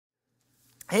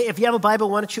Hey, if you have a Bible,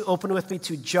 why don't you open with me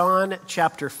to John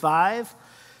chapter 5,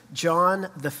 John,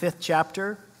 the 5th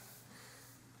chapter,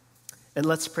 and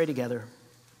let's pray together.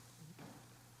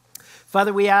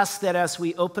 Father, we ask that as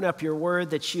we open up your word,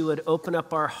 that you would open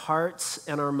up our hearts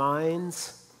and our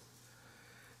minds.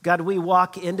 God, we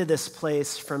walk into this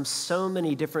place from so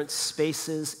many different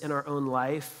spaces in our own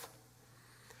life,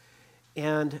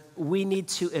 and we need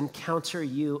to encounter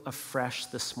you afresh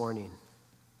this morning.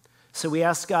 So we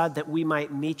ask, God, that we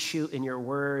might meet you in your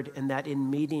word and that in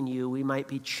meeting you, we might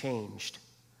be changed.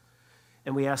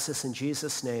 And we ask this in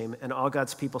Jesus' name, and all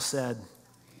God's people said,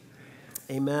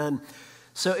 Amen.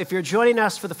 So if you're joining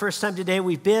us for the first time today,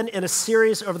 we've been in a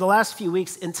series over the last few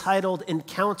weeks entitled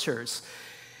Encounters.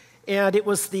 And it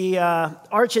was the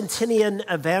Argentinian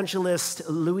evangelist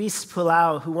Luis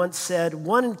Palau who once said,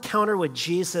 one encounter with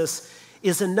Jesus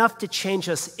is enough to change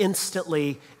us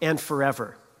instantly and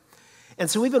forever. And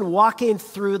so we've been walking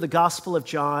through the Gospel of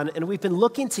John, and we've been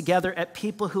looking together at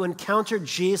people who encountered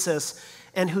Jesus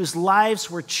and whose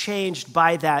lives were changed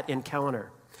by that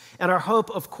encounter. And our hope,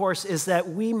 of course, is that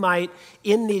we might,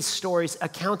 in these stories,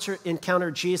 encounter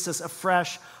Jesus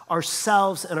afresh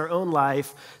ourselves in our own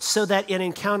life, so that in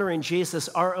encountering Jesus,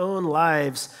 our own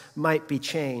lives might be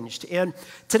changed. And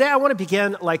today I want to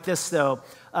begin like this, though.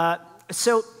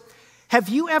 So have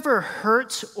you ever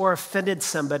hurt or offended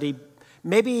somebody?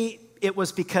 Maybe it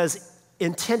was because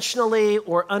intentionally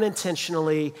or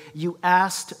unintentionally you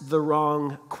asked the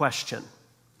wrong question.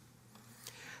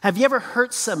 Have you ever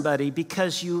hurt somebody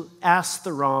because you asked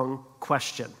the wrong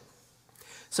question?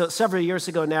 So several years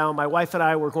ago now, my wife and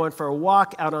I were going for a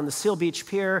walk out on the Seal Beach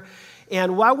Pier,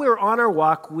 and while we were on our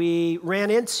walk, we ran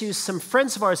into some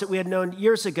friends of ours that we had known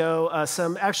years ago,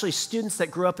 some actually students that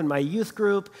grew up in my youth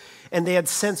group, and they had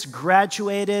since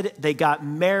graduated, they got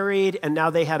married, and now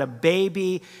they had a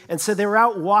baby. And so they were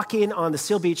out walking on the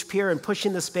Seal Beach Pier and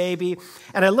pushing this baby.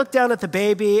 And I looked down at the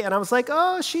baby, and I was like,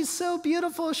 oh, she's so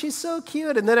beautiful, she's so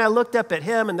cute. And then I looked up at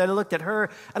him, and then I looked at her,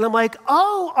 and I'm like,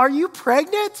 oh, are you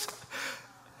pregnant?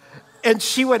 And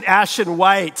she went ashen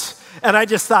white. And I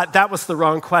just thought that was the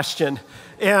wrong question.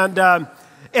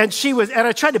 And she was, and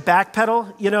I tried to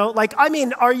backpedal, like, I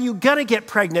mean, are you gonna get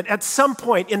pregnant at some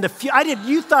point in the future?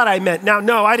 You thought I meant now.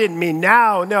 No, I didn't mean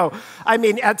now, no. I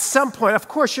mean, at some point, of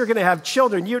course you're gonna have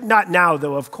children. You're not now,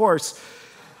 though, of course.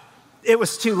 It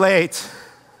was too late.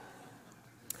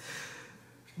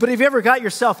 But have you ever got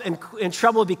yourself in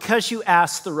trouble because you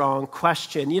asked the wrong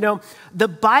question? The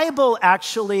Bible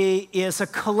actually is a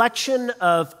collection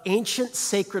of ancient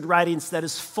sacred writings that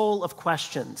is full of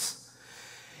questions.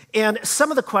 And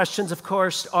some of the questions, of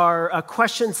course, are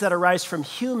questions that arise from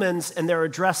humans and they're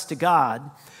addressed to God.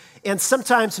 And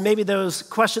sometimes maybe those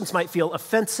questions might feel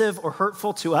offensive or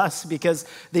hurtful to us because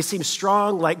they seem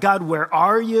strong, like, God, where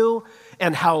are you?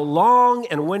 And how long,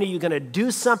 and when are you going to do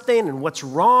something, and what's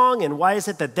wrong, and why is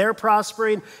it that they're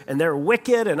prospering, and they're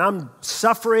wicked, and I'm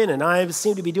suffering, and I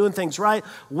seem to be doing things right?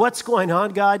 What's going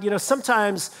on, God?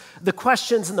 Sometimes the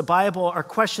questions in the Bible are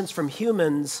questions from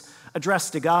humans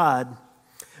addressed to God.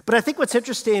 But I think what's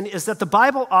interesting is that the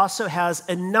Bible also has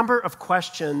a number of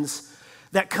questions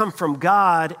that come from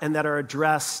God and that are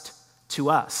addressed to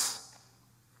us.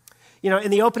 In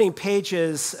the opening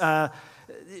pages,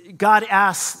 God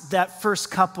asks that first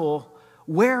couple,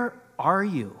 where are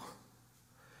you?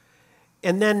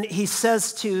 And then he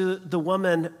says to the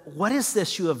woman, what is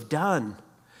this you have done?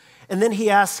 And then he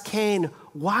asks Cain,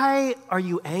 why are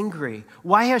you angry?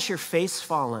 Why has your face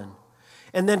fallen?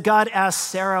 And then God asks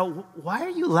Sarah, why are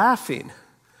you laughing?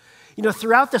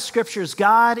 Throughout the scriptures,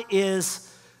 God is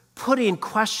putting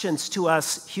questions to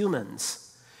us humans.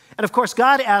 And of course,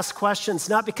 God asks questions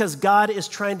not because God is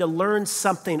trying to learn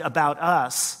something about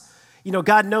us.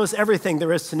 God knows everything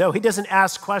there is to know. He doesn't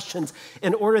ask questions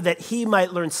in order that he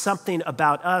might learn something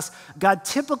about us. God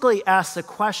typically asks a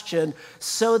question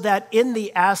so that in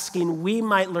the asking, we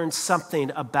might learn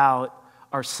something about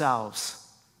ourselves.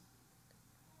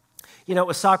 It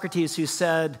was Socrates who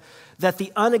said that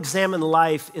the unexamined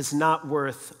life is not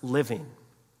worth living.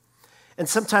 And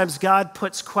sometimes God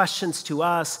puts questions to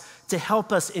us to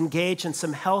help us engage in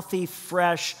some healthy,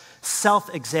 fresh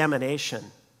self-examination.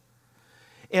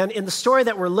 And in the story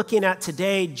that we're looking at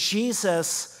today,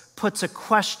 Jesus puts a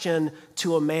question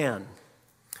to a man.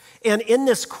 And in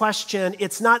this question,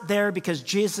 it's not there because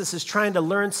Jesus is trying to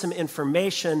learn some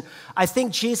information. I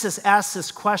think Jesus asks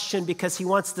this question because he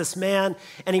wants this man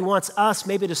and he wants us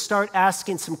maybe to start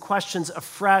asking some questions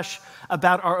afresh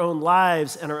about our own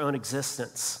lives and our own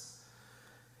existence.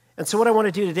 And so what I want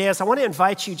to do today is I want to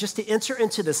invite you just to enter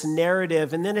into this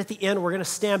narrative, and then at the end we're going to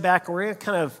stand back and we're going to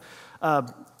kind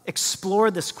of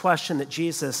explore this question that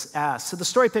Jesus asked. So the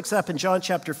story picks up in John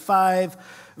chapter 5,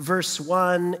 verse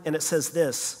 1, and it says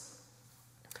this.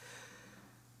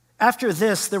 After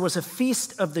this, there was a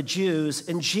feast of the Jews,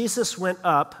 and Jesus went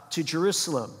up to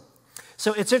Jerusalem.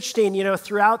 So it's interesting,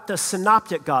 throughout the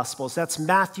synoptic gospels, that's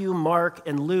Matthew, Mark,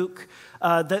 and Luke,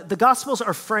 the gospels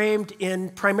are framed in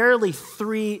primarily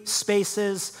three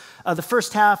spaces. The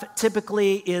first half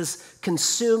typically is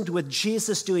consumed with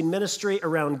Jesus doing ministry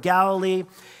around Galilee.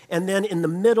 And then in the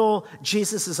middle,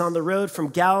 Jesus is on the road from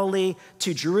Galilee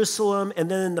to Jerusalem. And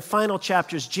then in the final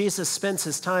chapters, Jesus spends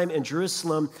his time in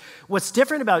Jerusalem. What's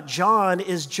different about John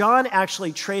is John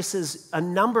actually traces a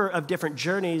number of different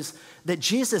journeys that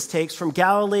Jesus takes from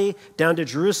Galilee down to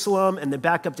Jerusalem and then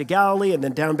back up to Galilee and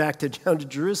then down to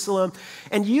Jerusalem.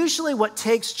 And usually what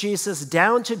takes Jesus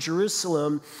down to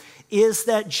Jerusalem is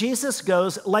that Jesus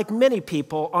goes, like many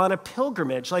people, on a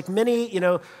pilgrimage. Like many,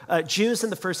 Jews in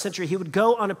the first century, he would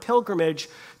go on a pilgrimage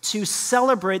to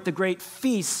celebrate the great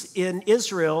feasts in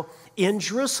Israel in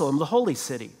Jerusalem, the holy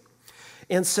city.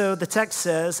 And so the text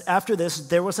says, after this,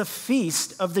 there was a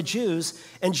feast of the Jews,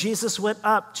 and Jesus went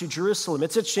up to Jerusalem.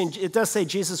 It's interesting, it does say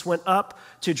Jesus went up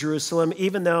to Jerusalem,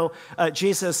 even though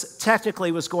Jesus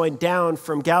technically was going down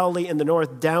from Galilee in the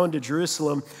north down to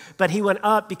Jerusalem. But he went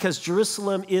up because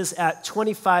Jerusalem is at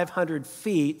 2,500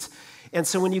 feet. And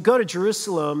so when you go to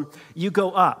Jerusalem, you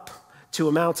go up to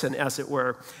a mountain, as it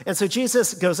were. And so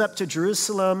Jesus goes up to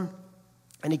Jerusalem,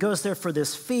 and he goes there for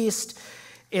this feast.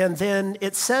 And then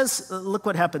it says, look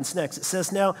what happens next. It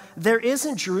says, now there is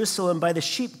in Jerusalem by the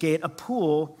sheep gate a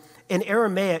pool in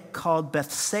Aramaic called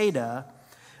Bethsaida,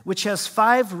 which has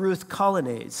 5 roofed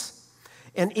colonnades.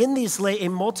 And in these lay a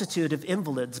multitude of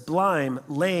invalids, blind,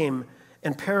 lame,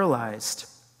 and paralyzed.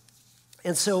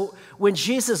 And so when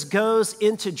Jesus goes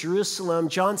into Jerusalem,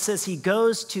 John says he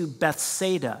goes to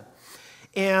Bethsaida.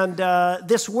 And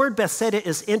this word Bethsaida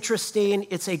is interesting.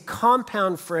 It's a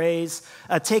compound phrase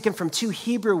taken from 2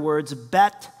 Hebrew words,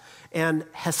 bet and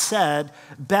hesed.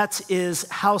 Bet is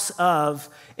house of,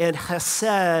 and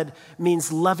hesed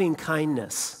means loving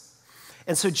kindness.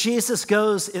 And so Jesus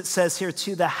goes, it says here,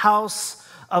 to the house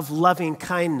of loving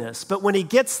kindness. But when he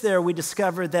gets there, we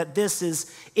discover that this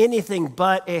is anything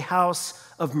but a house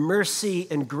of mercy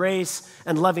and grace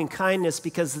and loving kindness,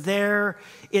 because there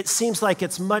it seems like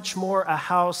it's much more a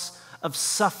house of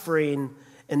suffering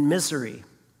and misery.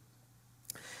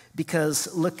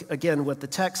 Because look again what the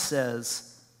text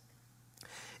says.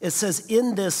 It says,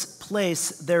 in this place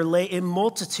there lay a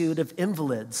multitude of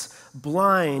invalids,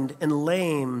 blind and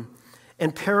lame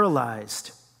and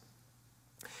paralyzed.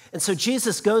 And so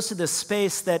Jesus goes to this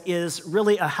space that is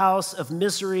really a house of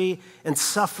misery and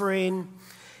suffering,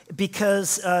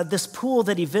 because this pool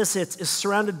that he visits is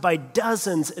surrounded by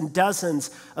dozens and dozens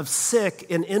of sick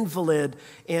and invalid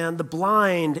and the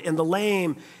blind and the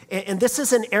lame. And this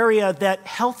is an area that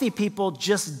healthy people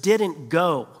just didn't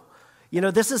go.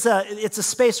 It's a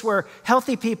space where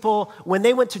healthy people, when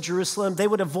they went to Jerusalem, they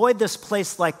would avoid this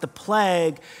place like the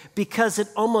plague, because it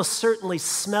almost certainly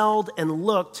smelled and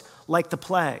looked like the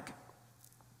plague.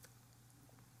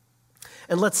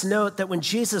 And let's note that when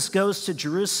Jesus goes to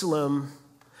Jerusalem,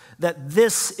 that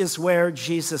this is where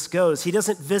Jesus goes. He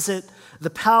doesn't visit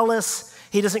the palace.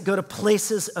 He doesn't go to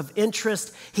places of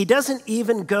interest. He doesn't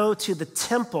even go to the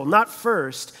temple, not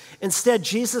first. Instead,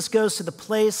 Jesus goes to the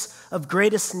place of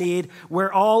greatest need,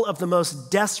 where all of the most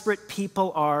desperate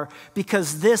people are,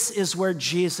 because this is where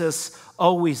Jesus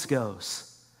always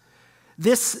goes.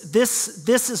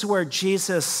 This is where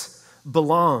Jesus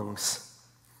belongs,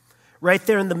 right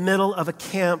there in the middle of a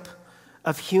camp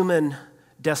of human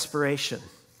desperation.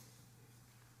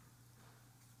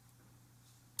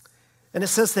 And it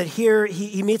says that here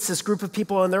he meets this group of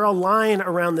people, and they're all lying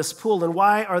around this pool. And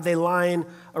why are they lying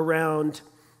around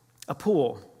a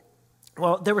pool?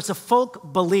 Well, there was a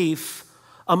folk belief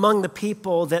among the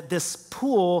people that this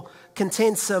pool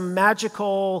contained some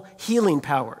magical healing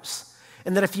powers,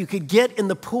 and that if you could get in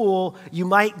the pool, you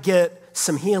might get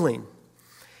some healing.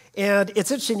 And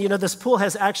it's interesting, this pool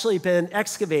has actually been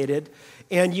excavated,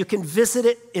 and you can visit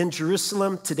it in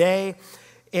Jerusalem today.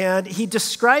 And he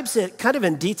describes it kind of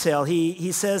in detail.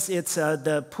 He says it's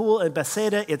the pool in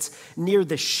Bethsaida. It's near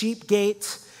the sheep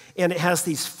gate, and it has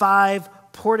these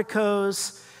 5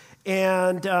 porticos,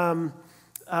 and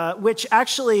which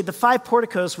actually the 5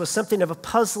 porticos was something of a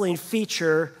puzzling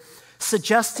feature,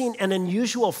 suggesting an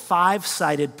unusual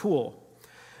 5-sided pool,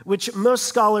 which most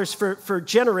scholars for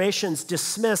generations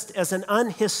dismissed as an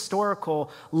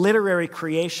unhistorical literary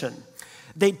creation.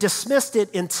 They dismissed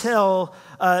it until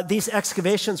these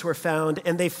excavations were found,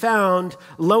 and they found,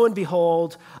 lo and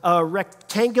behold, a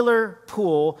rectangular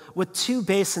pool with two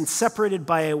basins separated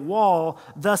by a wall,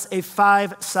 thus a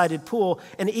five-sided pool,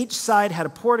 and each side had a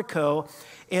portico,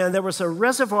 and there was a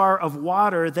reservoir of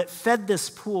water that fed this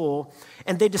pool,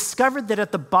 and they discovered that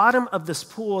at the bottom of this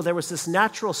pool, there was this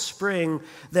natural spring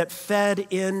that fed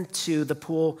into the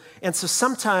pool, and so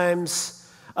sometimes,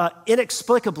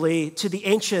 inexplicably, to the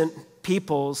ancient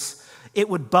peoples, it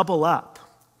would bubble up.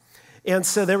 And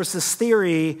so there was this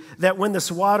theory that when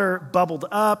this water bubbled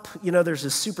up, there's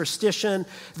a superstition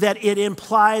that it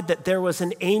implied that there was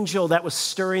an angel that was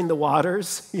stirring the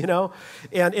waters,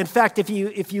 And in fact, if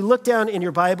you look down in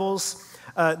your Bibles,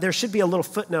 there should be a little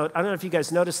footnote. I don't know if you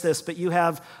guys noticed this, but you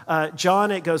have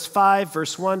John, it goes 5,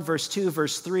 verse 1, verse 2,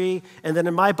 verse 3, and then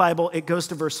in my Bible, it goes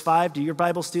to verse 5. Do your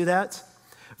Bibles do that?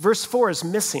 Verse 4 is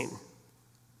missing.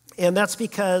 And that's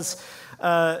because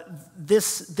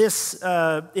this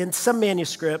in some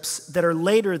manuscripts that are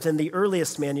later than the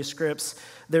earliest manuscripts,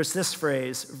 there's this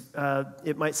phrase.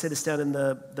 It might say this down in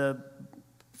the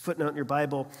footnote in your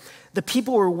Bible. The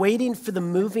people were waiting for the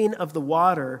moving of the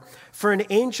water, for an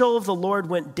angel of the Lord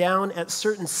went down at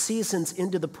certain seasons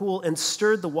into the pool and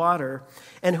stirred the water,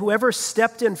 and whoever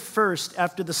stepped in first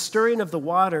after the stirring of the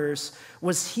waters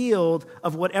was healed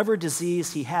of whatever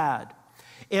disease he had.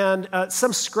 And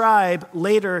some scribe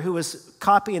later who was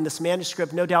copying this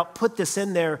manuscript no doubt put this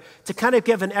in there to kind of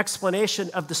give an explanation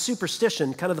of the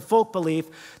superstition, kind of the folk belief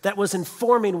that was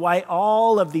informing why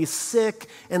all of these sick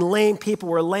and lame people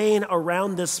were laying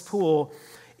around this pool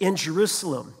in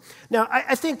Jerusalem. Now,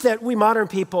 I think that we modern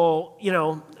people,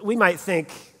 we might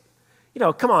think,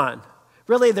 come on.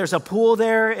 Really, there's a pool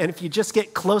there, and if you just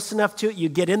get close enough to it, you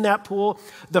get in that pool,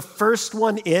 the first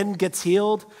one in gets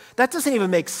healed. That doesn't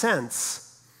even make sense.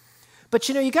 But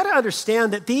you got to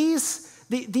understand that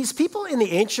these people in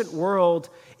the ancient world,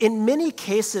 in many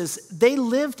cases, they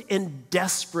lived in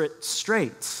desperate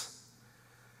straits.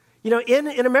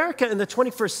 In America in the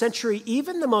 21st century,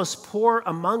 even the most poor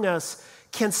among us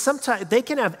can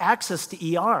have access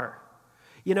to ER.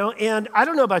 And I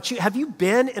don't know about you, have you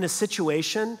been in a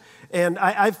situation, and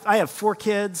I have 4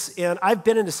 kids, and I've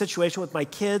been in a situation with my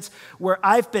kids where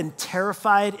I've been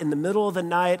terrified in the middle of the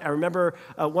night. I remember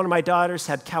one of my daughters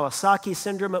had Kawasaki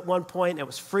syndrome at one point, and it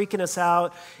was freaking us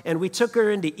out, and we took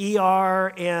her into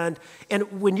ER, and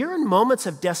when you're in moments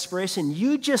of desperation,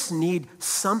 you just need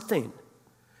something.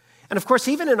 And of course,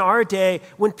 even in our day,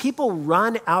 when people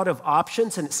run out of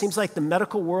options and it seems like the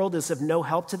medical world is of no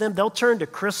help to them, they'll turn to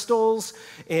crystals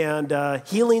and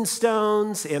healing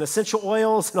stones and essential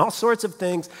oils and all sorts of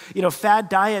things, fad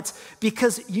diets,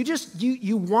 because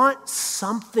you want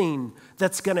something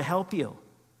that's going to help you.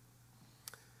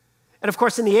 And of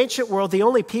course, in the ancient world, the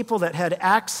only people that had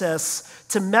access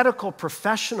to medical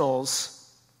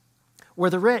professionals were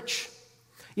the rich.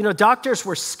 Doctors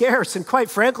were scarce, and quite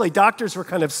frankly, doctors were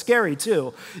kind of scary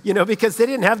too, because they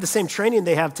didn't have the same training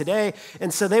they have today,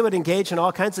 and so they would engage in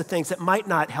all kinds of things that might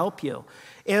not help you.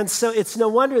 And so it's no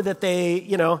wonder that they,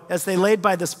 as they laid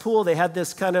by this pool, they had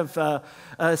this kind of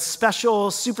special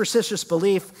superstitious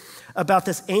belief about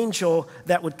this angel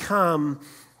that would come,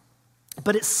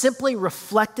 but it simply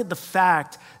reflected the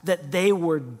fact that they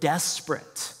were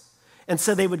desperate. And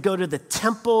so they would go to the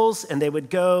temples and they would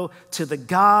go to the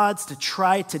gods to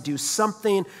try to do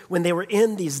something when they were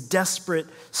in these desperate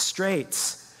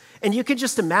straits. And you could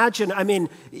just imagine,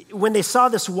 when they saw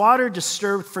this water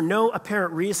disturbed for no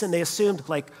apparent reason, they assumed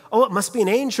it must be an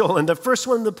angel, and the first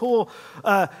one in the pool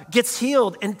gets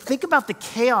healed. And think about the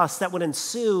chaos that would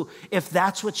ensue if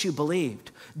that's what you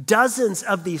believed. Dozens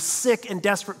of these sick and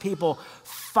desperate people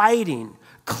fighting,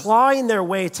 clawing their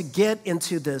way to get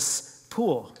into this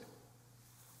pool.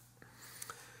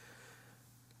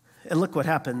 And look what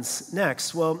happens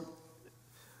next. Well,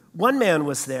 one man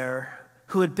was there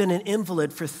who had been an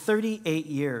invalid for 38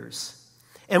 years.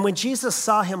 And when Jesus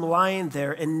saw him lying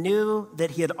there and knew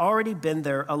that he had already been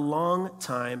there a long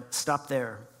time, stopped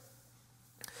there.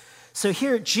 So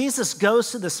here, Jesus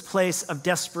goes to this place of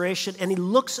desperation, and he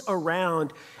looks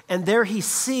around, and there he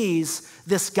sees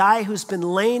this guy who's been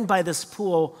laying by this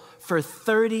pool for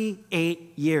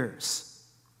 38 years.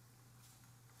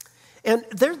 And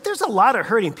there's a lot of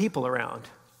hurting people around.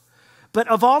 But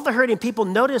of all the hurting people,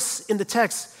 notice in the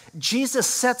text, Jesus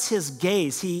sets his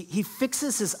gaze. He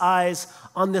fixes his eyes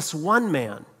on this one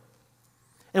man.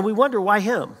 And we wonder, why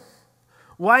him?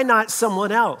 Why not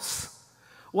someone else?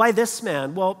 Why this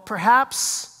man? Well,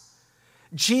 perhaps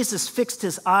Jesus fixed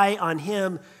his eye on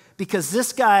him because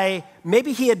this guy,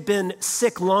 maybe he had been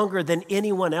sick longer than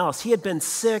anyone else. He had been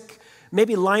sick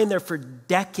maybe lying there for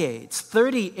decades,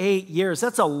 38 years.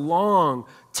 That's a long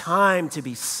time to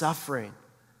be suffering.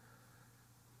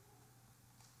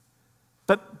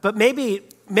 But maybe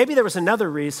there was another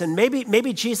reason.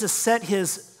 Maybe Jesus set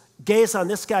his gaze on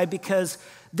this guy because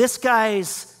this guy's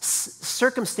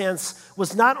circumstance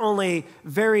was not only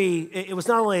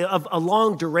of a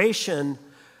long duration,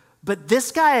 but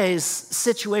this guy's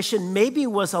situation maybe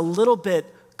was a little bit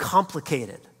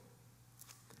complicated.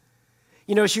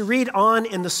 You know, as you read on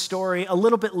in the story, a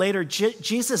little bit later,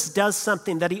 Jesus does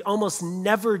something that he almost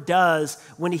never does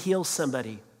when he heals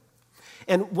somebody.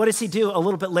 And what does he do a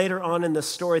little bit later on in the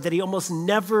story that he almost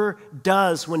never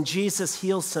does when Jesus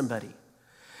heals somebody?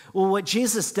 Well, what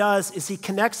Jesus does is he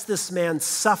connects this man's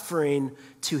suffering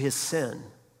to his sin.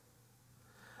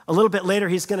 A little bit later,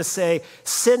 he's going to say,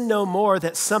 sin no more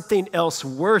that something else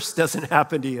worse doesn't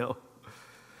happen to you.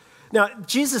 Now,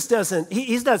 Jesus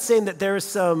he's not saying that there is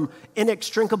some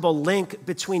inextricable link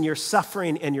between your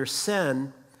suffering and your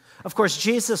sin. Of course,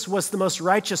 Jesus was the most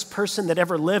righteous person that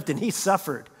ever lived, and he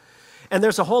suffered. And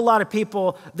there's a whole lot of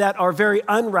people that are very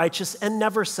unrighteous and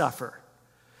never suffer.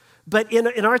 But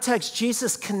in our text,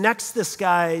 Jesus connects this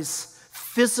guy's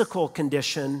physical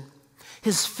condition,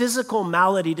 his physical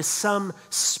malady, to some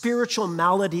spiritual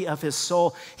malady of his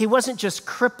soul. He wasn't just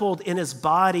crippled in his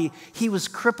body, he was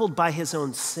crippled by his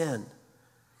own sin.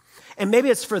 And maybe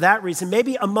it's for that reason.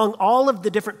 Maybe among all of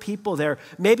the different people there,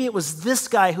 maybe it was this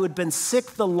guy who had been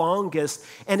sick the longest,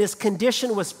 and his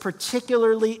condition was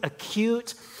particularly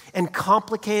acute and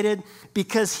complicated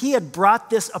because he had brought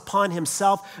this upon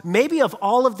himself. Maybe of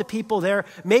all of the people there,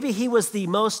 maybe he was the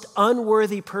most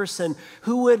unworthy person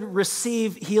who would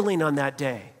receive healing on that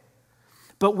day.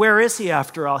 But where is he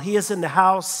after all? He is in the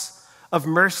house of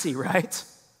mercy, right?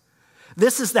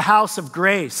 This is the house of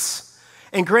grace.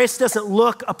 And grace doesn't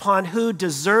look upon who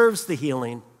deserves the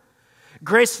healing.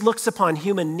 Grace looks upon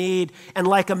human need, and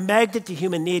like a magnet to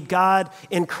human need, God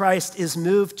in Christ is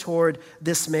moved toward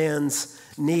this man's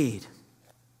need.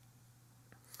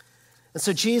 And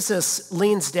so Jesus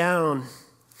leans down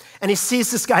and he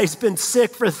sees this guy who's been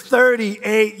sick for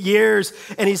 38 years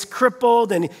and he's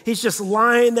crippled and he's just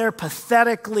lying there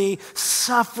pathetically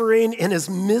suffering in his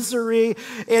misery.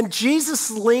 And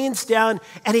Jesus leans down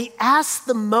and he asks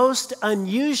the most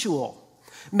unusual,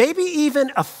 maybe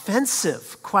even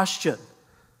offensive question.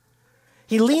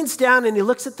 He leans down and he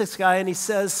looks at this guy and he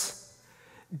says,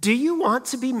 "Do you want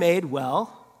to be made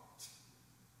well?"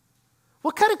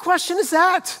 What kind of question is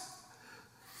that?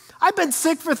 I've been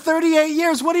sick for 38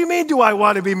 years. What do you mean, do I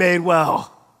want to be made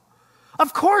well?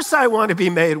 Of course I want to be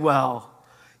made well.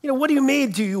 You know, what do you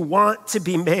mean, do you want to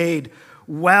be made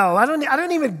well? I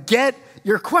don't even get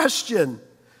your question.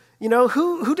 You know,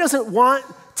 who doesn't want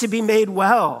to be made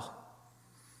well?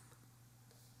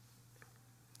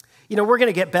 You know, we're going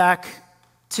to get back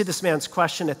to this man's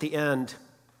question at the end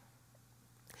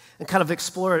and kind of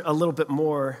explore it a little bit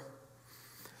more.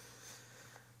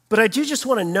 But I do just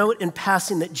want to note in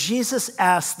passing that Jesus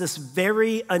asked this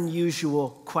very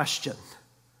unusual question.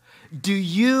 Do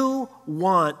you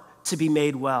want to be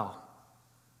made well?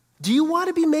 Do you want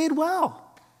to be made well?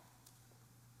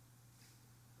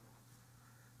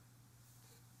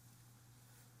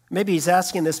 Maybe he's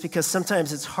asking this because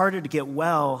sometimes it's harder to get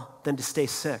well than to stay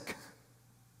sick.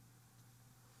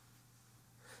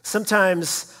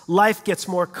 Sometimes life gets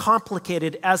more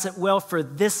complicated, as it will for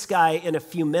this guy in a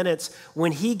few minutes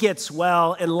when he gets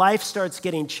well and life starts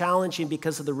getting challenging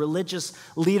because of the religious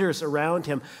leaders around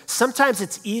him. Sometimes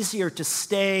it's easier to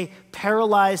stay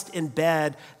paralyzed in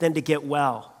bed than to get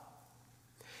well.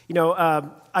 You know,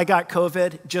 I got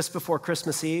COVID just before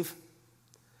Christmas Eve.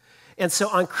 And so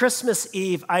on Christmas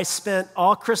Eve, I spent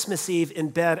all Christmas Eve in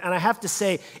bed. And I have to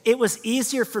say, it was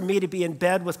easier for me to be in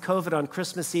bed with COVID on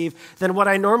Christmas Eve than what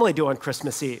I normally do on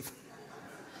Christmas Eve.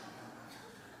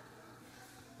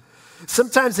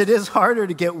 Sometimes it is harder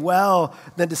to get well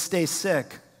than to stay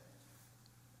sick.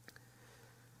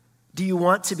 Do you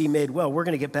want to be made well? We're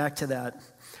going to get back to that.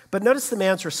 But notice the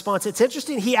man's response. It's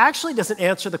interesting. He actually doesn't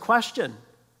answer the question.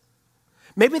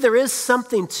 Maybe there is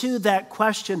something to that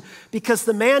question because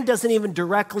the man doesn't even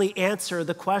directly answer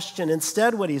the question.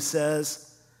 Instead, what he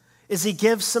says is he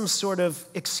gives some sort of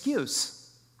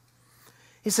excuse.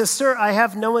 He says, "Sir, I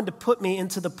have no one to put me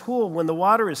into the pool when the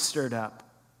water is stirred up."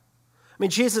 I mean,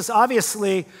 Jesus,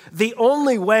 obviously, the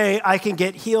only way I can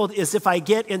get healed is if I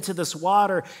get into this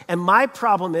water. And my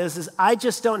problem is I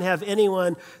just don't have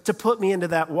anyone to put me into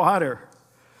that water.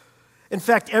 In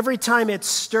fact, every time it's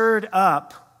stirred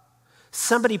up,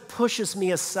 somebody pushes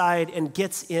me aside and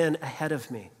gets in ahead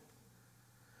of me,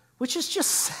 which is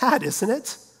just sad, isn't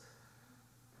it?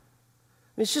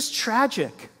 I mean, it's just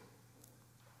tragic.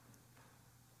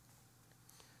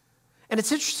 And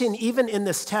it's interesting, even in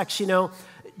this text,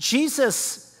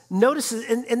 Jesus notices,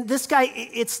 and this guy,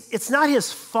 it's not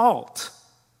his fault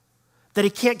that he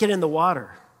can't get in the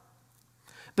water.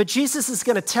 But Jesus is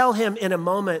going to tell him in a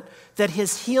moment that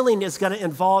his healing is going to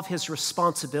involve his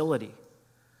responsibility.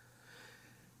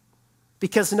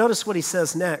 Because notice what he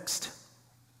says next.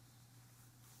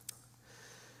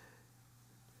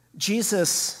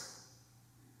 Jesus,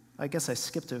 I guess I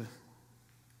skipped a...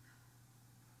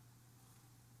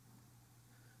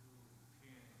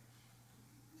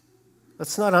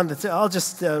 That's not on the... I'll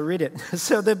just read it.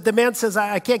 So the man says,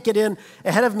 I can't get in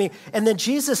ahead of me. And then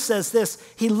Jesus says this.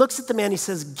 He looks at the man. He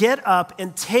says, get up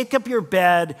and take up your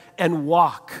bed and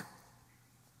walk.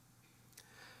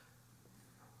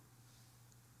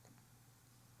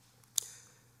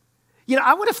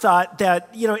 I would have thought that,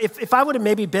 if I would have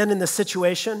maybe been in this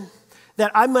situation, that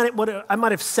I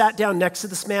might have sat down next to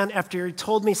this man after he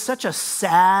told me such a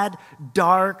sad,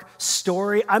 dark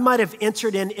story. I might have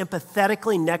entered in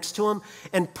empathetically next to him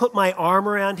and put my arm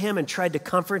around him and tried to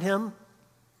comfort him.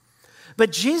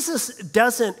 But Jesus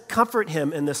doesn't comfort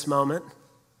him in this moment.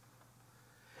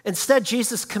 Instead,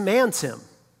 Jesus commands him.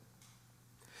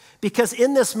 Because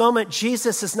in this moment,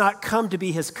 Jesus has not come to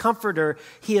be his comforter.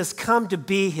 He has come to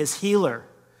be his healer.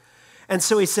 And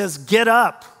so he says, get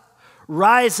up,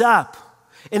 rise up.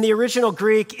 In the original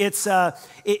Greek, it's the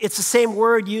same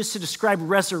word used to describe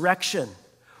resurrection.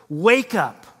 Wake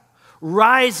up,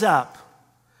 rise up.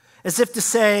 As if to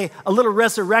say, a little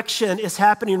resurrection is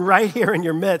happening right here in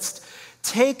your midst.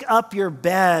 Take up your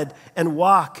bed and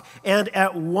walk. And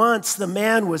at once the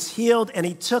man was healed, and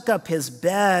he took up his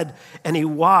bed and he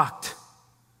walked.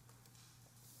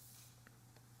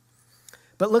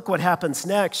 But look what happens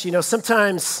next.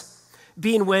 Sometimes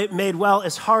being made well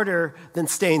is harder than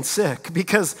staying sick,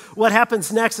 because what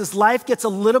happens next is life gets a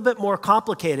little bit more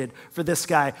complicated for this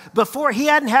guy. Before, he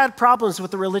hadn't had problems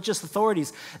with the religious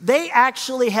authorities. They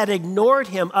actually had ignored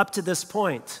him up to this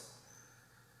point.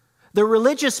 The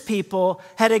religious people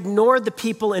had ignored the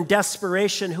people in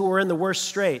desperation who were in the worst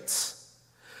straits.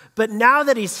 But now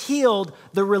that he's healed,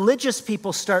 the religious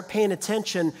people start paying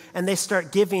attention and they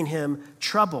start giving him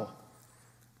trouble.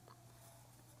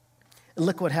 And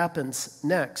look what happens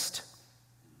next.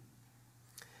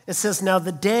 It says, now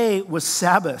the day was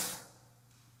Sabbath.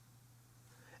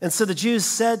 And so the Jews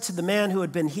said to the man who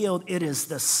had been healed, it is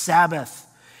the Sabbath,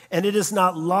 and it is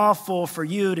not lawful for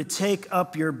you to take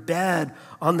up your bed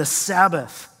on the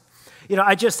Sabbath.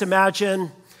 I just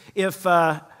imagine if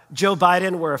Joe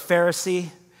Biden were a Pharisee,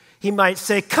 he might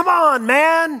say, come on,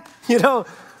 man.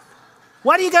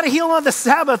 Why do you got to heal on the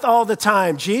Sabbath all the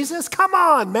time, Jesus? Come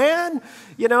on, man.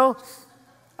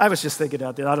 I was just thinking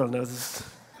out there. I don't know this.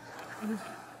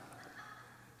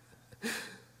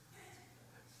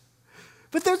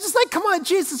 But they're just like, come on,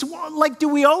 Jesus. Do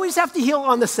we always have to heal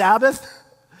on the Sabbath?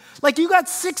 You got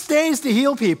 6 days to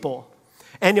heal people.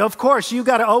 And of course, you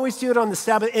got to always do it on the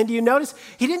Sabbath. And do you notice,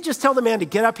 he didn't just tell the man to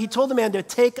get up. He told the man to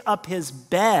take up his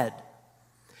bed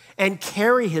and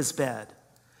carry his bed.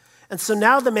 And so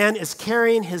now the man is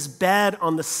carrying his bed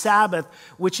on the Sabbath,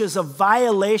 which is a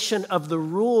violation of the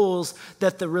rules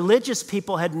that the religious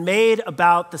people had made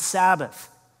about the Sabbath.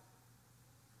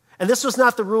 And this was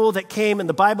not the rule that came in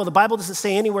the Bible. The Bible doesn't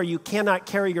say anywhere you cannot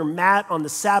carry your mat on the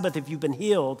Sabbath if you've been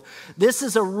healed. This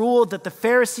is a rule that the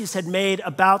Pharisees had made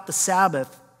about the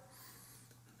Sabbath.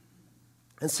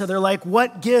 And so they're like,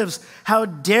 what gives? How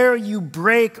dare you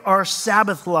break our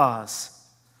Sabbath laws?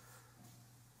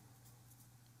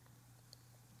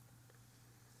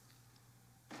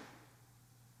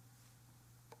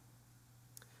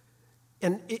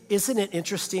 And isn't it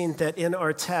interesting that in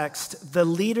our text, the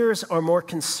leaders are more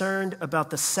concerned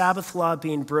about the Sabbath law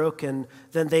being broken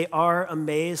than they are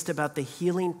amazed about the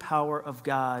healing power of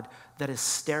God that is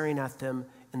staring at them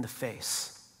in the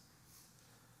face?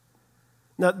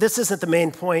 Now, this isn't the main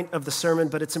point of the sermon,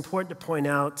 but it's important to point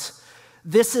out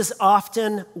this is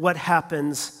often what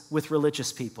happens with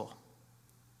religious people.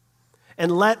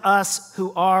 And let us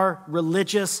who are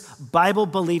religious,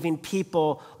 Bible-believing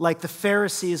people, like the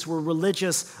Pharisees were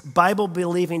religious,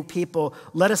 Bible-believing people,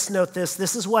 let us note this.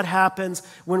 This is what happens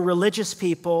when religious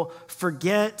people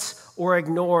forget or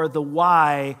ignore the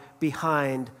why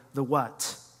behind the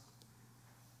what.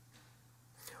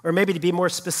 Or maybe to be more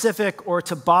specific or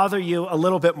to bother you a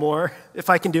little bit more, if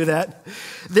I can do that.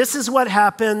 This is what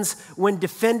happens when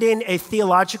defending a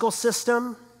theological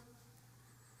system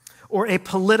or a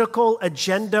political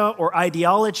agenda or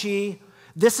ideology.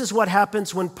 This is what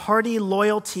happens when party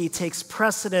loyalty takes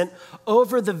precedent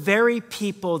over the very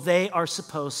people they are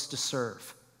supposed to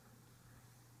serve.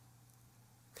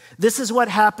 This is what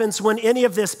happens when any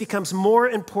of this becomes more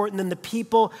important than the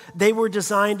people they were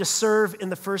designed to serve in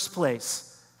the first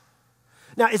place.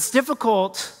 Now, it's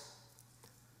difficult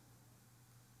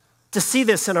to see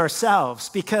this in ourselves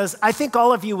because I think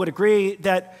all of you would agree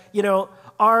that,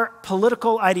 our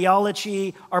political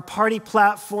ideology, our party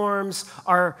platforms,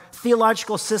 our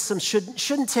theological systems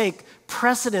shouldn't take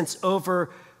precedence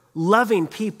over loving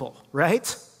people,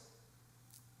 right?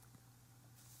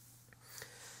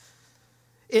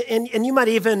 And you might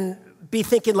even be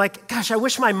thinking like, gosh, I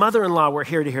wish my mother-in-law were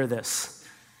here to hear this.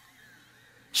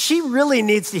 She really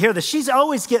needs to hear this. She's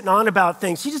always getting on about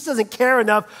things. She just doesn't care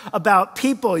enough about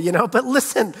people, But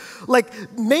listen,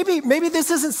 maybe this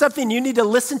isn't something you need to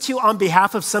listen to on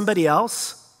behalf of somebody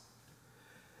else.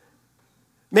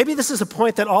 Maybe this is a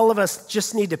point that all of us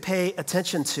just need to pay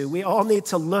attention to. We all need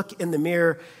to look in the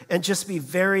mirror and just be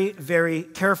very, very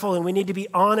careful. And we need to be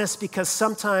honest because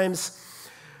sometimes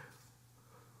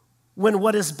when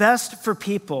what is best for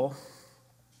people,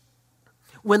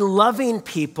 when loving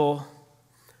people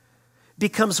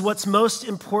becomes what's most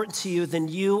important to you, then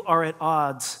you are at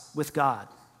odds with God.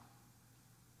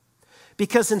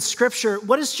 Because in Scripture,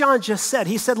 what has John just said?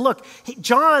 He said, look,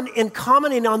 John, in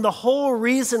commenting on the whole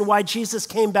reason why Jesus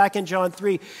came back in John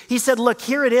 3, he said, look,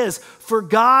 here it is. For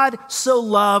God so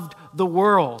loved the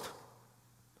world.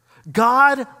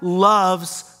 God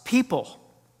loves people.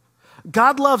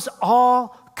 God loves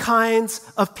all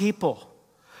kinds of people.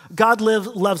 God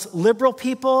loves liberal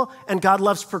people and God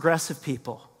loves progressive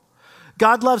people.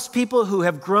 God loves people who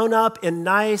have grown up in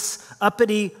nice,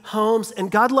 uppity homes, and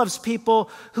God loves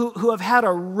people who have had a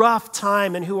rough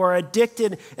time and who are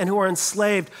addicted and who are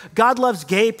enslaved. God loves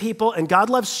gay people, and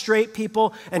God loves straight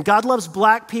people, and God loves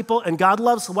black people, and God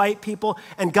loves white people,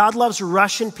 and God loves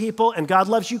Russian people, and God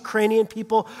loves Ukrainian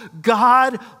people.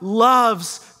 God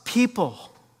loves people.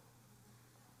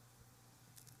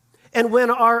 And when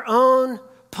our own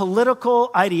political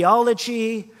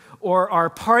ideology or our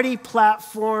party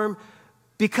platform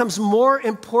becomes more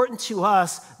important to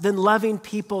us than loving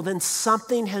people, then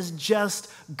something has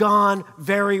just gone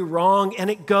very wrong, and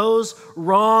it goes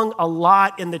wrong a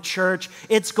lot in the church.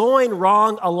 It's going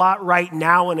wrong a lot right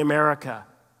now in America.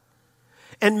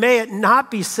 And may it not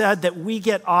be said that we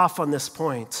get off on this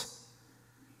point.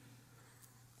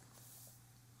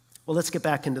 Well, let's get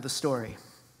back into the story.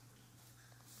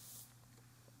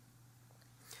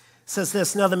 Says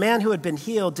this, now the man who had been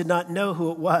healed did not know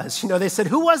who it was. They said,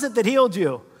 who was it that healed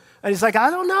you? And he's like, I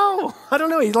don't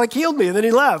know. He healed me and then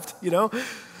he left,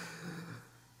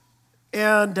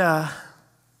 And now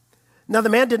the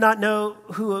man did not know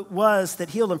who it was that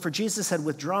healed him, for Jesus had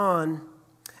withdrawn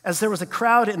as there was a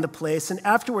crowd in the place. And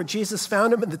afterward, Jesus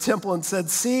found him in the temple and said,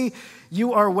 see,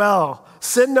 you are well.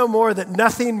 Sin no more that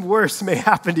nothing worse may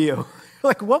happen to you.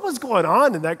 What was going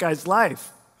on in that guy's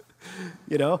life?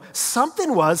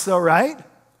 Something was though, right?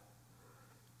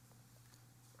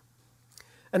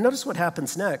 And notice what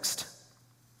happens next.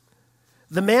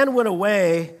 The man went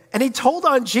away and he told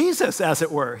on Jesus, as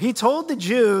it were. He told the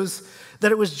Jews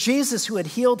that it was Jesus who had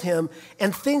healed him,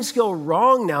 and things go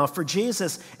wrong now for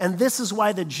Jesus. And this is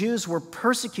why the Jews were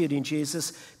persecuting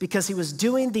Jesus, because he was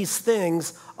doing these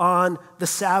things on the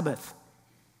Sabbath.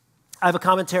 I have a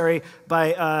commentary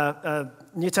by a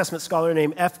New Testament scholar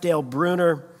named F. Dale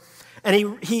Bruner.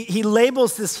 And he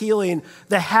labels this healing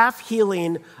the half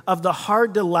healing of the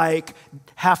hard to like,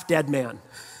 half dead man.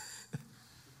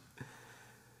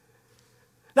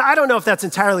 Now, I don't know if that's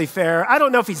entirely fair. I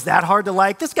don't know if he's that hard to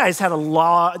like. This guy's had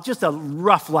just a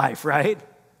rough life, right?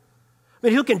 I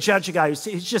mean, who can judge a guy who's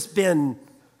just been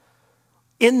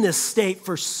in this state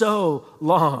for so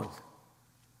long?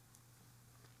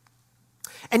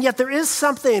 And yet there is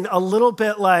something a little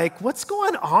bit like, what's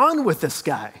going on with this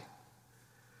guy?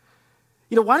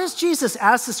 Why does Jesus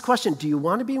ask this question? Do you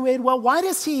want to be made well? Why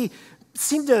does he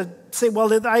seem to say,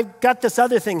 well, I've got this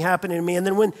other thing happening to me? And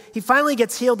then when he finally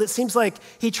gets healed, it seems like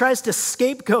he tries to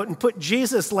scapegoat and put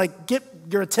Jesus, get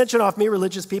your attention off me,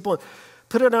 religious people, and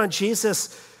put it on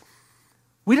Jesus.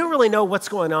 We don't really know what's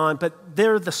going on, but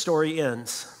there the story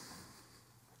ends.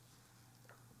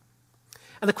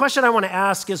 And the question I want to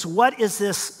ask is, what is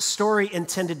this story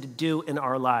intended to do in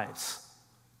our lives?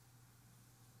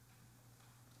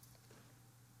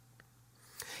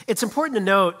 It's important to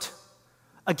note,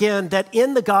 again, that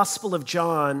in the Gospel of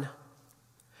John,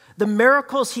 the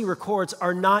miracles he records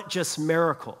are not just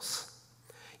miracles.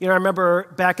 I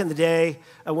remember back in the day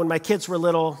when my kids were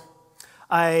little,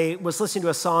 I was listening to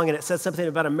a song and it said something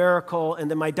about a miracle, and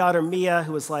then my daughter Mia,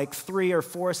 who was 3 or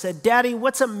 4, said, Daddy,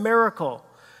 what's a miracle?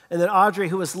 And then Audrey,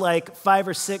 who was 5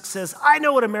 or 6, says, I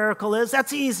know what a miracle is.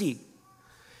 That's easy.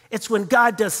 It's when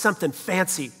God does something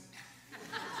fancy.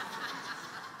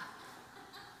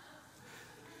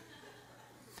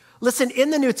 Listen, in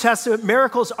the New Testament,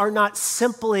 miracles are not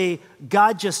simply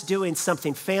God just doing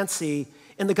something fancy.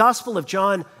 In the Gospel of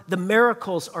John, the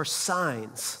miracles are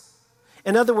signs.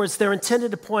 In other words, they're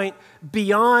intended to point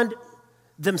beyond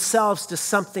themselves to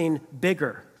something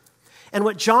bigger. And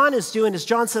what John is doing is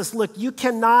John says, look, you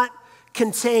cannot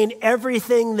contain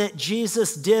everything that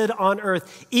Jesus did on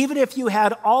earth. Even if you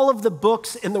had all of the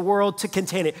books in the world to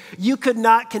contain it, you could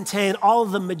not contain all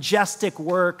of the majestic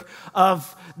work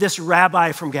of this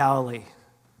rabbi from Galilee.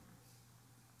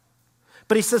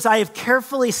 But he says, I have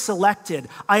carefully selected,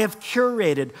 I have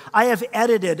curated, I have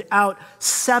edited out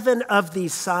 7 of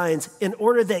these signs in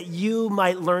order that you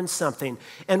might learn something.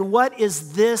 And what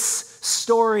is this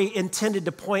story intended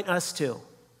to point us to?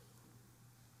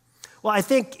 Well, I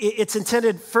think it's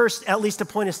intended first, at least to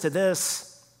point us to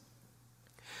this,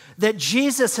 that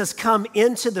Jesus has come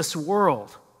into this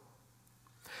world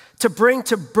to bring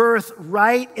to birth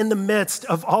right in the midst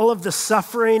of all of the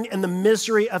suffering and the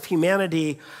misery of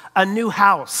humanity, a new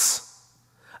house,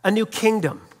 a new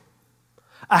kingdom,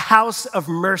 a house of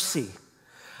mercy,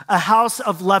 a house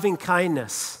of loving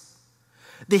kindness.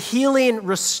 The healing,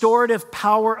 restorative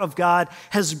power of God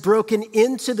has broken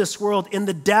into this world in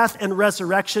the death and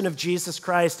resurrection of Jesus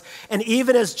Christ. And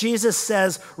even as Jesus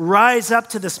says, rise up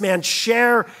to this man,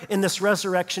 share in this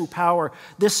resurrection power,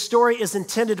 this story is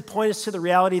intended to point us to the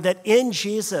reality that in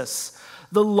Jesus,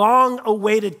 the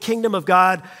long-awaited kingdom of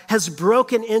God has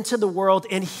broken into the world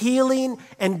and healing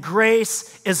and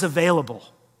grace is available.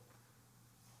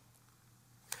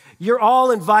 You're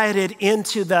all invited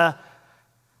into the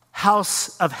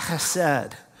house of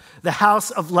chesed, the house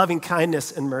of loving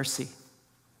kindness and mercy.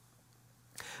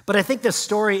 But I think this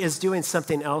story is doing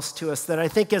something else to us that I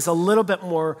think is a little bit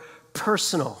more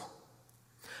personal.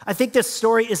 I think this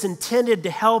story is intended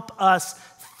to help us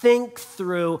think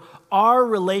through our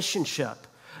relationship,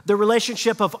 the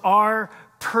relationship of our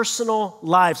personal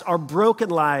lives, our broken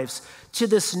lives, to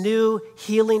this new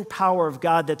healing power of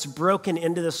God that's broken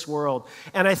into this world.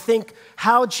 And I think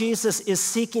how Jesus is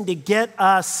seeking to get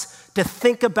us to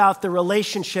think about the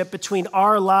relationship between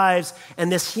our lives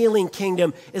and this healing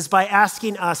kingdom is by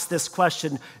asking us this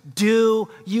question: do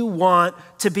you want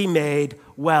to be made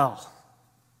well?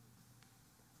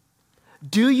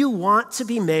 Do you want to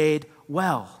be made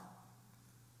well?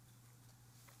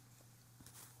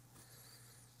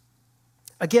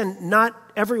 Again, not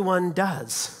everyone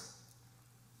does.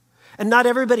 And not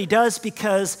everybody does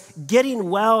because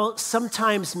getting well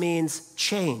sometimes means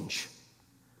change.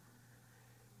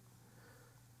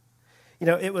 You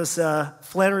know, it was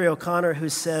Flannery O'Connor who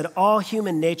said, all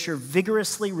human nature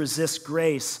vigorously resists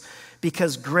grace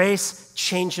because grace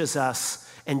changes us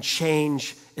and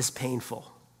change is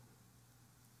painful.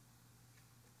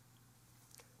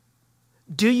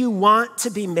 Do you want to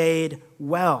be made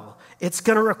well? It's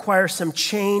going to require some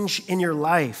change in your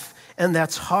life, and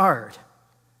that's hard.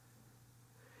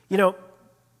 You know,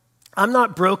 I'm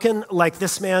not broken like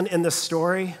this man in this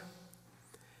story,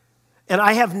 and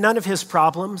I have none of his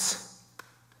problems.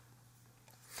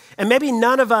 And maybe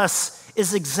none of us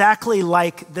is exactly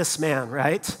like this man,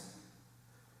 right?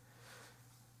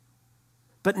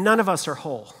 But none of us are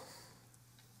whole.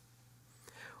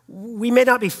 We may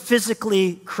not be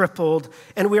physically crippled,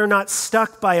 and we are not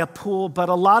stuck by a pool, but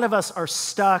a lot of us are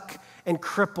stuck and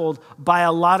crippled by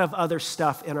a lot of other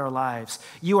stuff in our lives.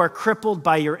 You are crippled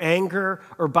by your anger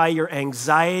or by your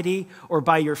anxiety or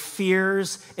by your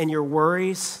fears and your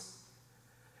worries.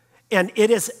 And it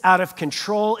is out of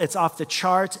control, it's off the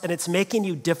charts, and it's making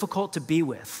you difficult to be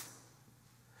with.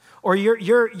 Or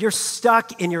you're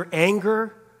stuck in your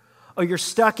anger, or you're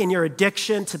stuck in your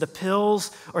addiction to the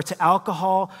pills or to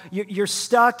alcohol. You're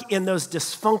stuck in those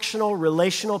dysfunctional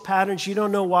relational patterns. You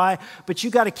don't know why, but you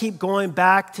got to keep going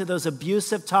back to those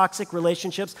abusive, toxic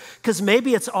relationships because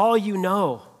maybe it's all you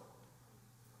know.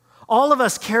 All of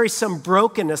us carry some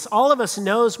brokenness. All of us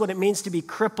knows what it means to be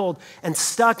crippled and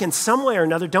stuck in some way or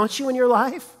another, don't you, in your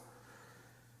life?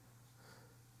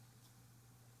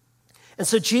 And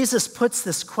so Jesus puts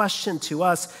this question to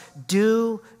us: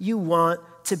 do you want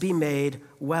to be made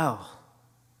well?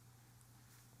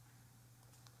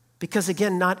 Because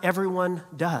again, not everyone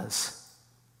does.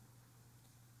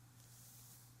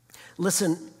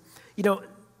 Listen, you know,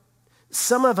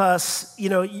 some of us, you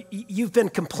know, you've been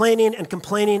complaining and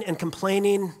complaining and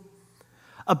complaining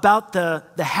about the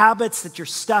habits that you're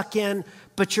stuck in,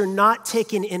 but you're not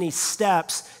taking any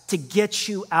steps to get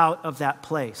you out of that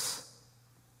place.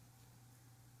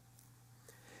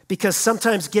 Because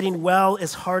sometimes getting well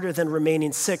is harder than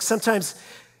remaining sick. Sometimes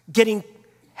getting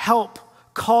help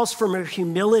calls for more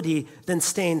humility than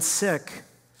staying sick.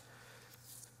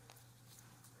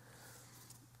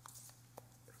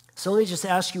 So let me just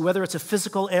ask you, whether it's a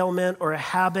physical ailment or a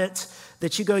habit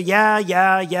that you go,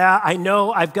 yeah, I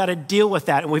know I've got to deal with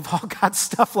that. And we've all got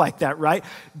stuff like that, right?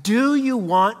 Do you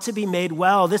want to be made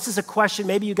well? This is a question.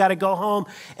 Maybe you got to go home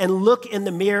and look in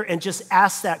the mirror and just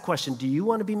ask that question. Do you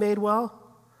want to be made well?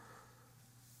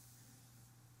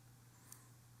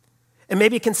 And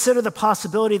maybe consider the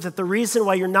possibility that the reason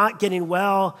why you're not getting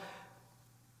well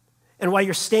and why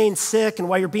you're staying sick and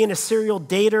why you're being a serial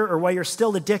dater or why you're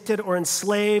still addicted or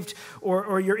enslaved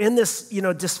or you're in this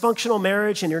dysfunctional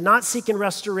marriage and you're not seeking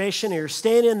restoration and you're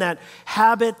staying in that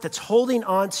habit that's holding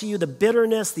on to you, the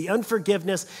bitterness, the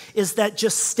unforgiveness, is that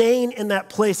just staying in that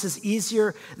place is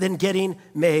easier than getting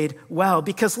made well.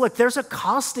 Because look, there's a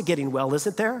cost to getting well,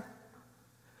 isn't there?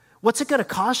 What's it going to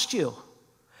cost you?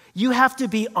 You have to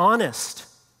be honest.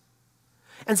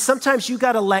 And sometimes you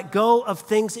got to let go of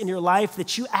things in your life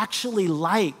that you actually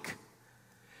like.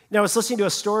 Now, I was listening to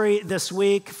a story this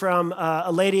week from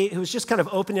a lady who was just kind of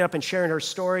opening up and sharing her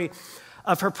story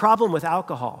of her problem with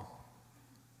alcohol.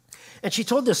 And she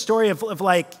told this story of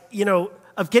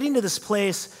getting to this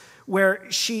place where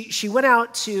she went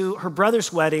out to her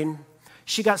brother's wedding.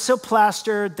 She got so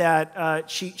plastered that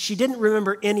she didn't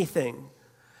remember anything.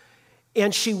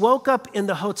 And she woke up in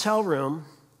the hotel room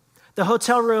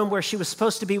where she was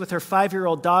supposed to be with her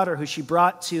 5-year-old daughter, who she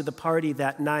brought to the party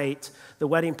that night, the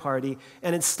wedding party.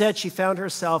 And instead, she found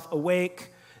herself awake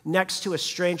next to a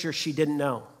stranger she didn't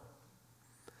know.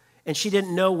 And she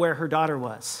didn't know where her daughter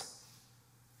was.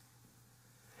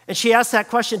 And she asked that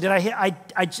question,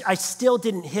 I still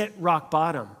didn't hit rock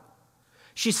bottom.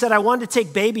 She said, I wanted to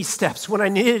take baby steps when I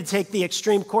needed to take the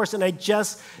extreme course, and I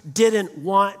just didn't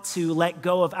want to let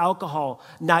go of alcohol.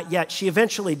 Not yet. She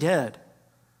eventually did.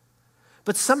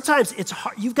 But sometimes it's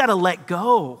hard. You've got to let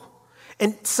go.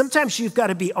 And sometimes you've got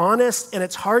to be honest, and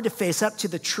it's hard to face up to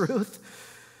the truth.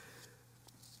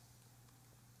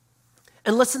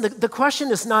 And listen, the question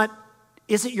is not,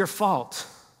 is it your fault?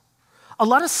 A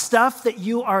lot of stuff that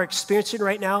you are experiencing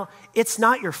right now, it's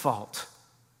not your fault.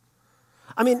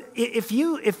 I mean, if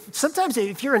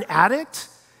you're an addict,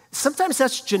 sometimes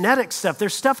that's genetic stuff.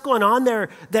 There's stuff going on there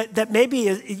that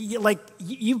maybe like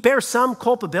you bear some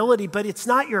culpability, but it's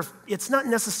not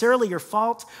necessarily your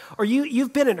fault. Or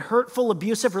you've been in hurtful,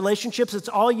 abusive relationships. It's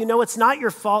all you know. It's not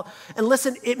your fault. And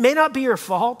listen, it may not be your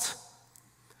fault,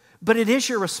 but it is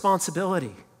your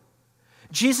responsibility.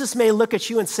 Jesus may look at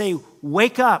you and say,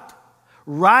 wake up,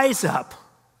 rise up.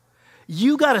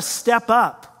 You got to step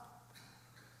up.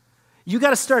 You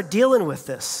got to start dealing with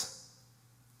this.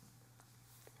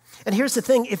 And here's the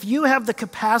thing, if you have the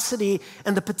capacity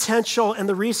and the potential and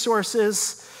the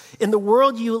resources in the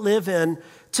world you live in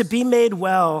to be made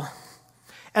well,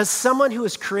 as someone who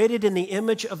is created in the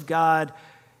image of God,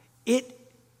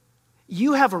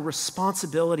 you have a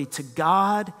responsibility to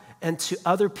God and to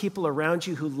other people around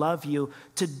you who love you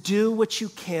to do what you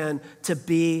can to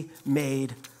be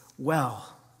made well.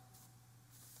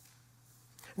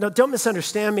 Now, don't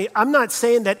misunderstand me. I'm not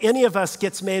saying that any of us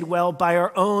gets made well by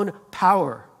our own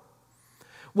power.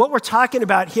 What we're talking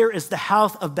about here is the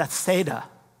house of Bethsaida.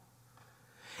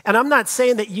 And I'm not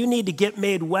saying that you need to get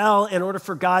made well in order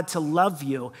for God to love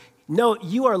you. No,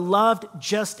 you are loved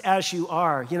just as you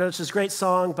are. There's this great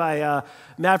song by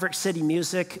Maverick City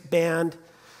Music Band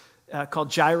called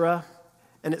Jireh.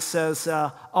 And it says,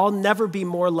 I'll never be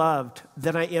more loved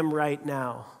than I am right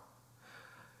now.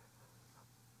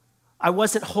 I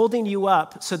wasn't holding you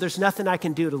up, so there's nothing I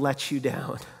can do to let you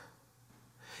down.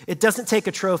 It doesn't take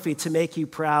a trophy to make you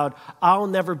proud. I'll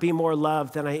never be more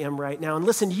loved than I am right now. And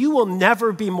listen, you will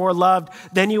never be more loved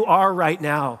than you are right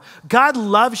now. God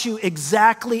loves you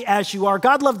exactly as you are.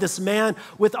 God loved this man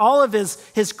with all of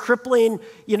his crippling,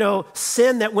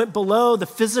 sin that went below the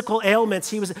physical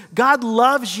ailments. God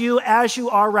loves you as you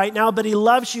are right now, but he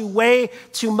loves you way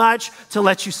too much to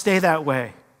let you stay that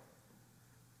way.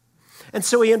 And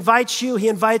so he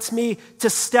invites me to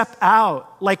step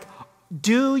out. Like,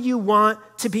 do you want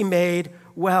to be made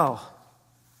well?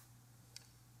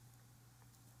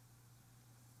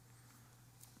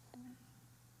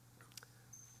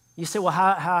 You say, well,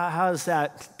 how does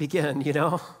that begin,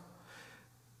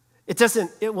 It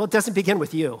doesn't begin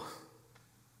with you.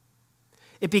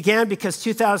 It began because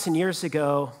 2,000 years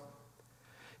ago,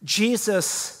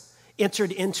 Jesus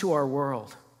entered into our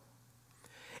world.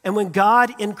 And when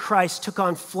God in Christ took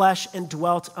on flesh and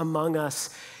dwelt among us,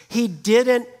 he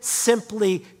didn't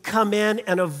simply come in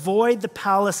and avoid the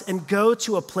palace and go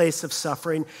to a place of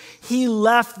suffering. He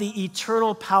left the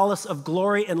eternal palace of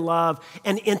glory and love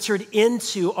and entered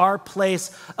into our place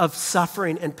of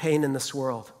suffering and pain in this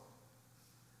world.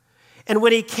 And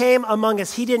when he came among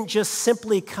us, he didn't just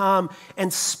simply come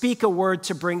and speak a word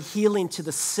to bring healing to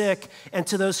the sick and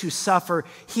to those who suffer.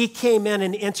 He came in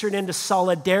and entered into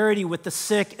solidarity with the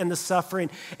sick and the suffering.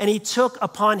 And he took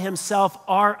upon himself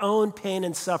our own pain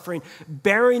and suffering,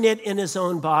 bearing it in his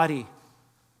own body.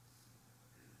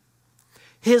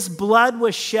 His blood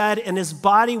was shed and his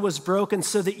body was broken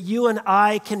so that you and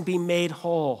I can be made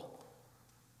whole.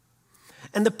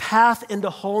 And the path into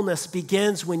wholeness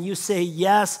begins when you say,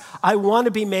 yes, I want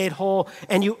to be made whole.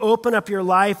 And you open up your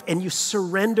life and you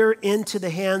surrender into the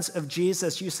hands of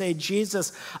Jesus. You say,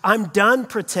 Jesus, I'm done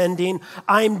pretending.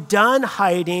 I'm done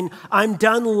hiding. I'm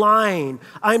done lying.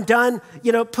 I'm done,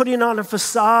 putting on a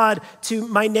facade to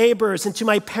my neighbors and to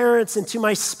my parents and to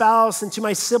my spouse and to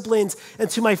my siblings and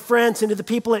to my friends and to the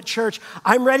people at church.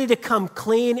 I'm ready to come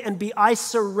clean and I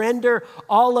surrender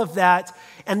all of that.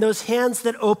 And those hands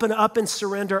that open up and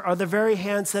surrender are the very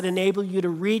hands that enable you to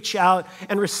reach out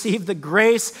and receive the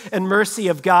grace and mercy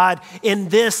of God in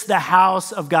this, the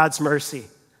house of God's mercy.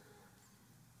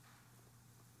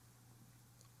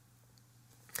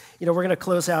 We're going to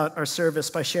close out our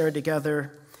service by sharing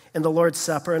together in the Lord's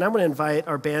Supper. And I'm going to invite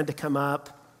our band to come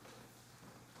up.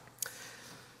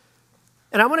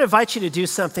 And I want to invite you to do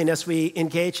something as we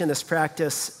engage in this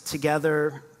practice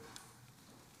together.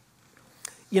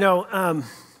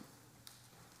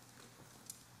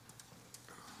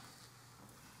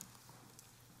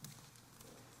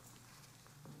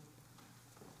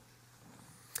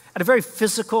 At a very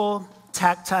physical,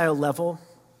 tactile level,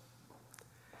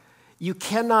 you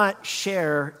cannot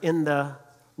share in the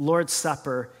Lord's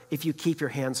Supper if you keep your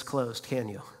hands closed, can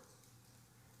you?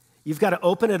 You've got to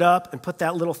open it up and put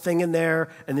that little thing in there,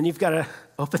 and then you've got to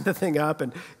open the thing up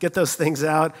and get those things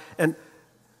out. And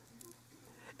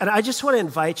I just want to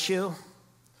invite you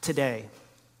today,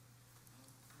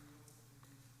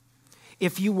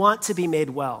 if you want to be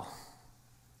made well,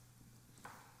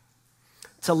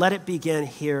 to let it begin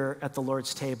here at the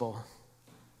Lord's table.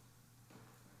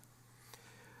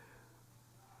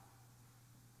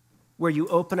 Where you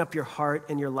open up your heart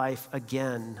and your life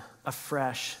again,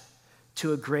 afresh,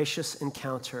 to a gracious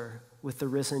encounter with the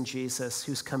risen Jesus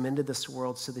who's come into this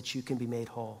world so that you can be made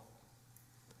whole.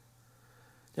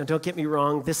 Now, don't get me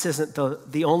wrong, this isn't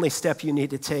the only step you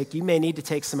need to take. You may need to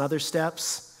take some other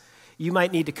steps. You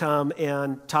might need to come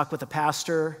and talk with a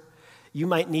pastor. You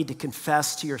might need to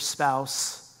confess to your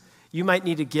spouse. You might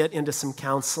need to get into some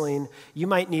counseling. You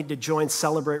might need to join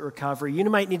Celebrate Recovery. You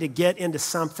might need to get into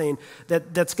something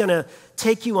that's going to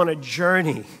take you on a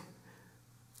journey.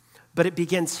 But it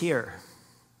begins here.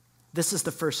 This is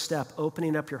the first step,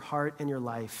 opening up your heart and your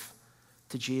life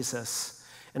to Jesus.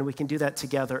 And we can do that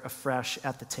together afresh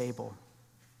at the table.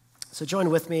 So join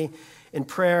with me in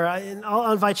prayer. And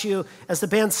I'll invite you, as the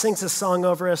band sings this song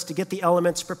over us, to get the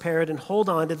elements prepared and hold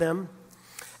on to them.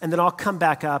 And then I'll come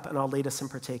back up and I'll lead us in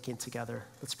partaking together.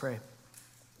 Let's pray.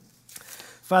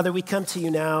 Father, we come to you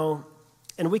now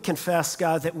and we confess,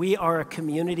 God, that we are a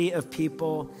community of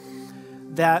people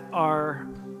that are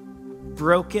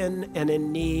broken and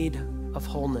in need of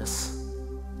wholeness.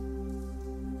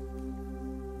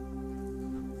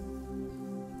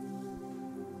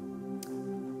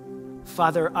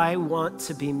 Father, I want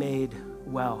to be made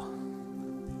well.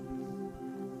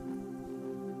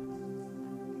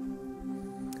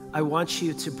 I want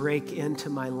you to break into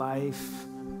my life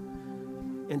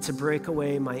and to break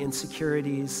away my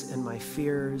insecurities and my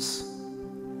fears,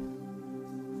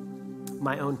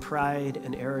 my own pride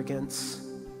and arrogance,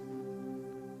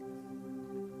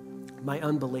 my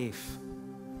unbelief.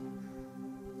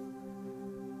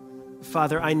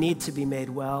 Father, I need to be made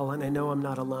well, and I know I'm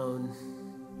not alone.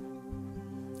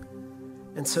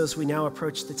 And so as we now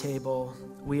approach the table,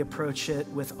 we approach it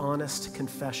with honest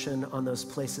confession on those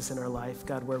places in our life,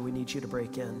 God, where we need you to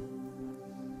break in.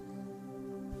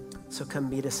 So come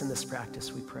meet us in this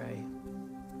practice, we pray,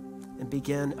 and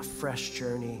begin a fresh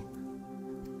journey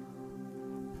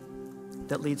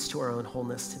that leads to our own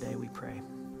wholeness today, we pray.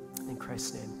 In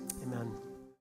Christ's name, amen.